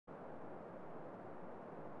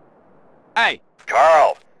Hey!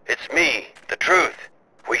 Carl, it's me, the truth.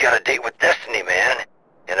 We got a date with Destiny, man.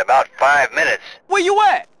 In about 5 minutes. Where you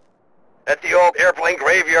at? At the old airplane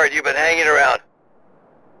graveyard you've been hanging around.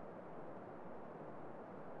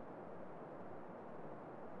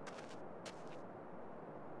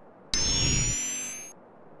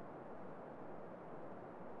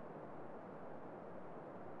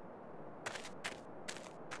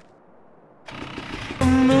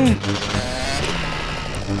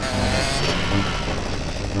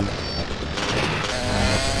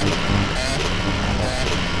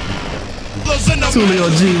 Tulio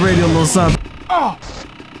G Radio Los Santos. Oh!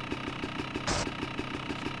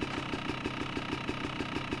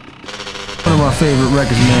 One of my favorite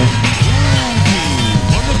records, man.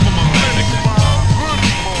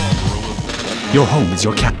 Your home is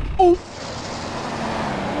your cat. Ooh.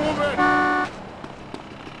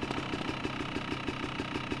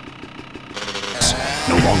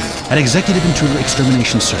 No longer. At Executive Intruder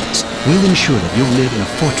Extermination Service, we'll ensure that you'll live in a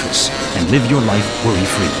fortress and live your life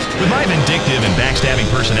worry-free. With my vindictive and backstabbing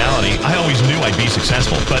personality, I always knew I'd be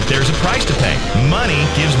successful, but there's a price to pay. Money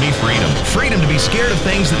gives me freedom. Freedom to be scared of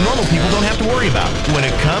things that normal people don't have to worry about. When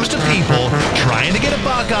it comes to people trying to get a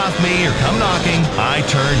buck off me or come knocking, I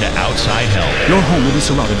turn to outside help. Your home will be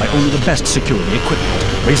surrounded by only the best security equipment.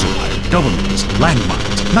 Razor wire, double mirrors,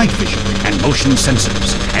 landmines, night vision, and motion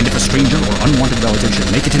sensors. And if a stranger or unwanted relative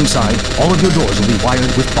should make it inside, all of your doors will be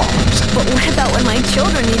wired with bombs. But what about when my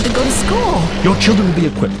children need to go to school? Your children will be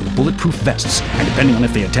equipped with bulletproof vests, and depending on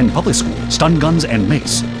if they attend public school, stun guns and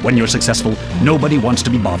mace. When you're successful, nobody wants to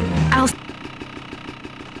be bothered. I'll...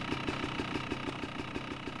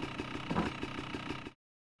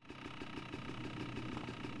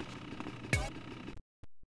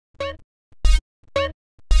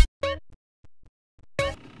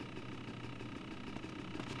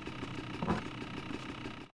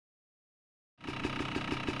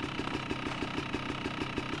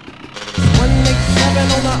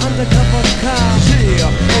 On the undercover car. Yeah,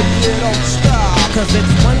 and you don't stop, 'cause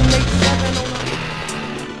it's 187 on the...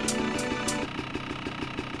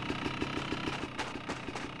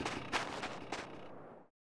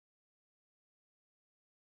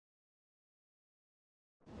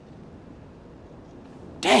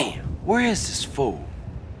 Damn, where is this fool?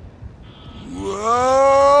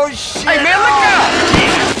 Whoa, shit! Hey, man, look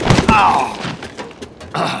out!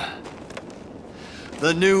 Oh!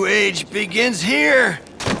 The new age begins here!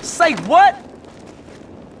 Say what?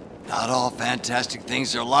 Not all fantastic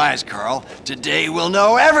things are lies, Carl. Today we'll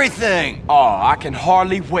know everything! Oh, I can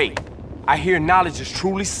hardly wait. I hear knowledge is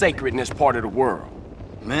truly sacred in this part of the world.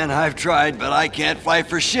 Man, I've tried, but I can't fight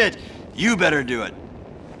for shit. You better do it.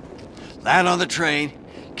 Land on the train,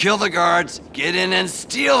 kill the guards, get in and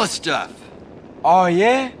steal the stuff. Oh,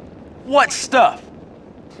 yeah? What stuff?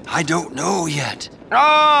 I don't know yet.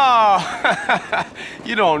 Oh!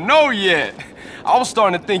 You don't know yet. I was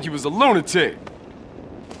starting to think you was a lunatic.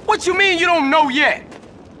 What you mean you don't know yet?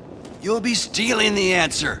 You'll be stealing the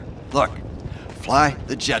answer. Look, fly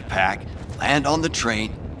the jetpack, land on the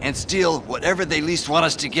train, and steal whatever they least want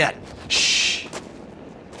us to get. Shh!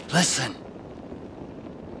 Listen.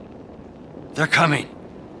 They're coming.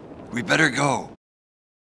 We better go.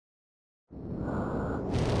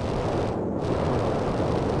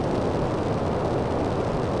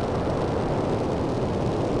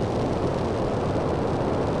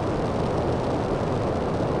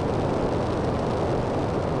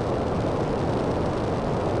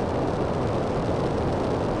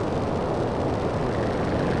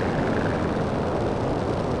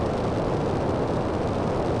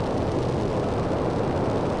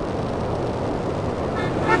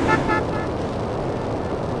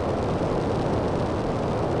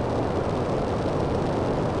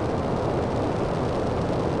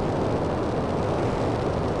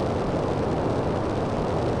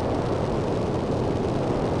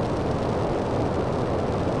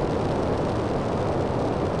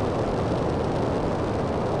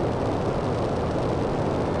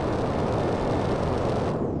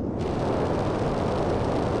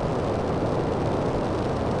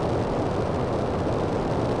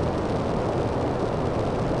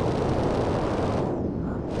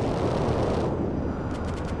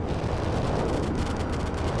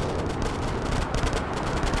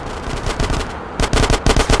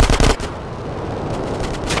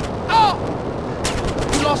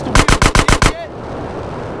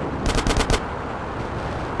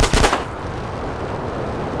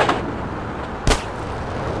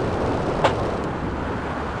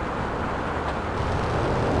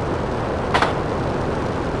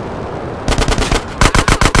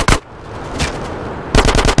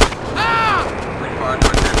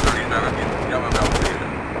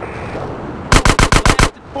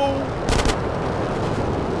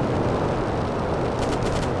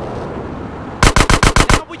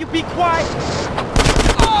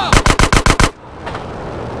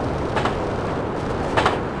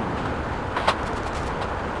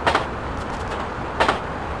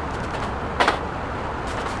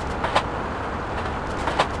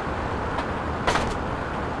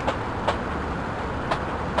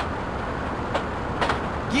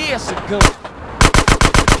 Yeah, it's a gun.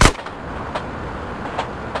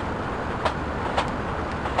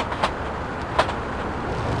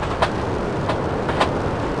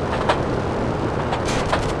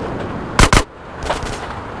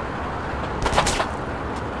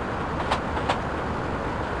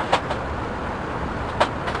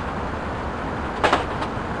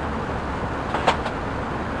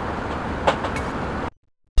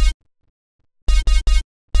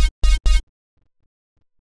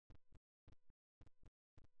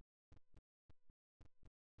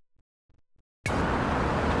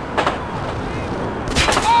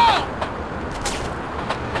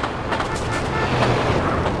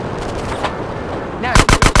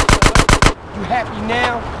 Happy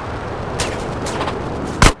now?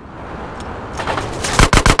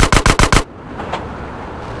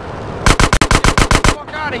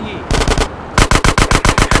 Fuck out of here.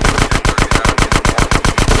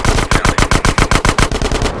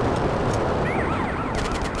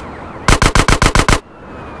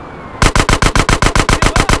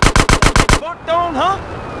 Fucked on, huh?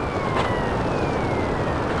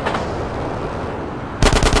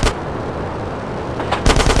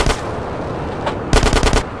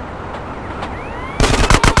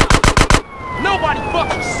 Nobody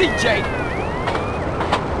fucks with CJ!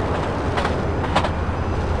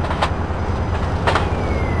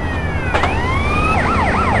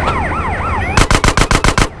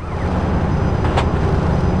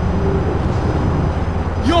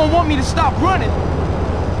 You don't want me to stop running?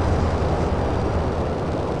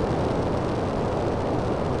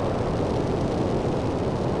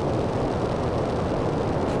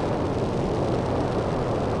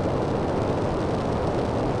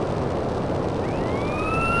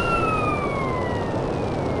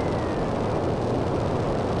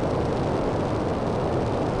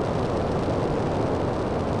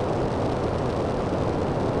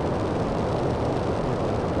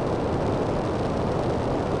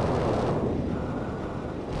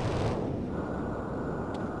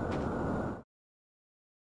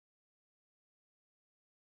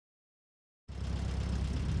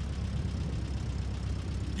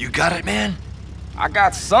 You got it, man? I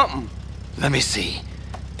got something. Let me see.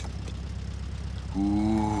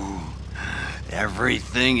 Ooh,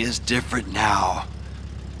 everything is different now.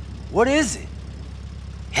 What is it?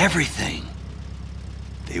 Everything.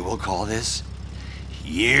 They will call this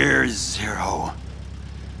Year Zero.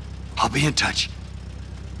 I'll be in touch.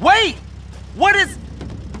 Wait! What is...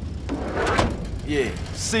 Yeah,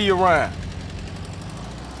 see you around.